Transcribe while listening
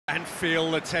And feel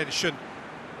the tension.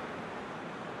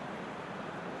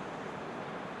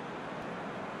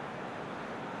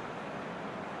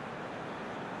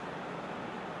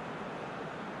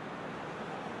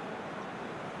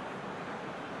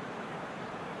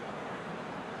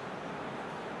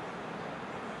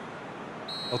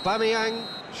 Aubameyang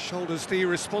shoulders the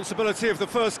responsibility of the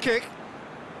first kick.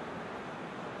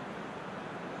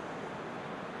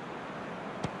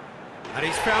 And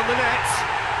he's found the net.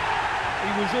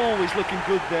 He was always looking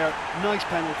good there. Nice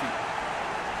penalty.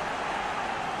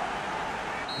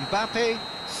 Mbappe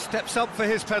steps up for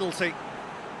his penalty.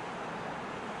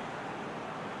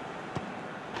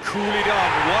 Coolly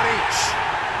done, one each.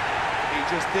 He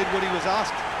just did what he was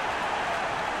asked.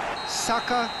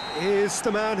 Saka is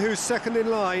the man who's second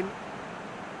in line.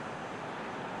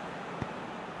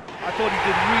 I thought he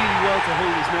did really well to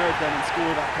hold his nerve then and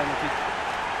score that penalty.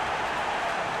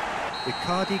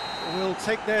 Icardi will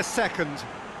take their second.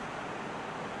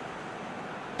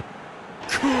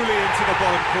 Coolly into the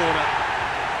bottom corner.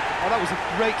 Oh, that was a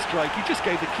great strike. He just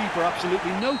gave the keeper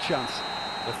absolutely no chance.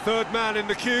 The third man in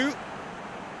the queue.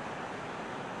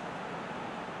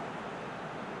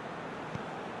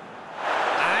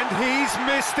 And he's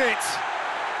missed it.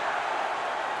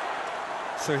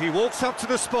 So he walks up to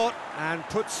the spot and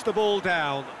puts the ball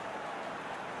down.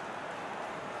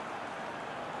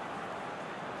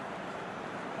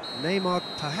 Neymar,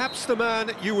 perhaps the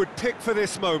man you would pick for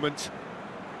this moment.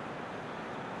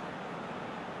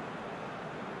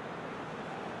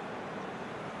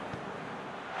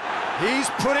 He's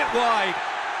put it wide.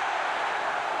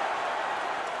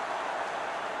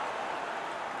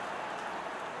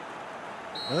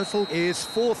 Özil is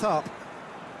fourth up.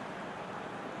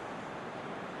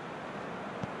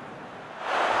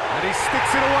 And he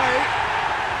sticks it away.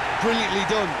 Brilliantly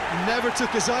done. Never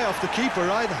took his eye off the keeper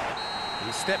either.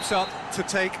 He steps up to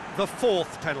take the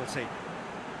fourth penalty.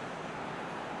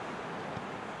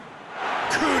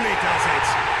 Coolly does it.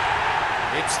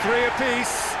 It's 3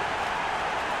 apiece.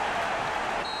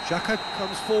 Xhaka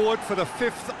comes forward for the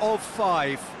 5th of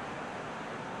 5.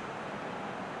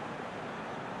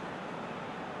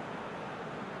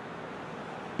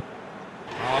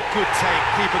 Oh, good take.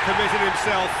 Keeper committed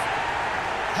himself.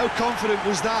 How confident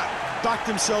was that? Backed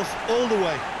himself all the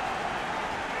way.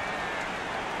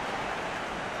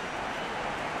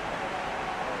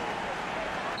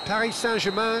 Paris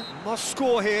Saint-Germain must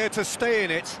score here to stay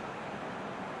in it. Saved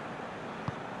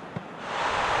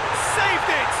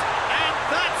it! And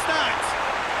that's that!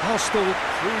 Arsenal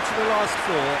through to the last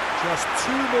 4. Just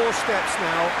 2 more steps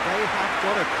now. They have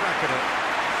got a crack at it.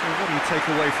 So what do you take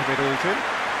away from it, Aldrin?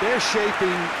 They're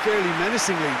shaping fairly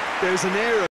menacingly. There's an air of